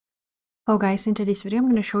Hello guys, in today's video I'm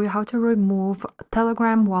going to show you how to remove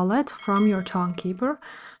Telegram wallet from your Tonkeeper.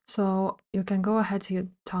 So you can go ahead to your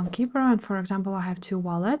Tonkeeper, and for example I have two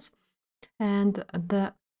wallets, and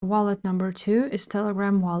the wallet number 2 is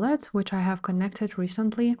Telegram wallet, which I have connected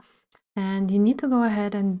recently, and you need to go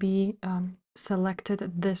ahead and be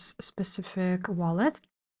selected this specific wallet.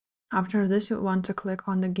 After this you want to click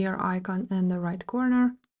on the gear icon in the right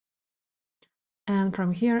corner. And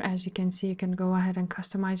from here, as you can see, you can go ahead and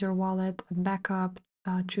customize your wallet, backup,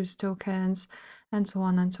 choose tokens, and so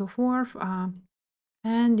on and so forth.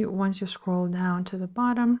 Once you scroll down to the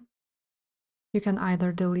bottom, you can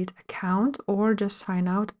either delete account or just sign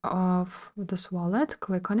out of this wallet.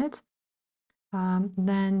 Click on it.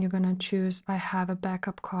 Then you're going to choose I have a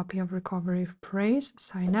backup copy of recovery praise,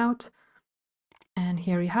 sign out. And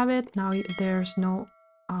here you have it. Now there's no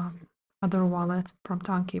other wallet from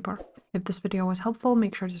Tonkeeper. If this video was helpful,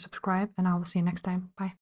 make sure to subscribe, and I will see you next time. Bye.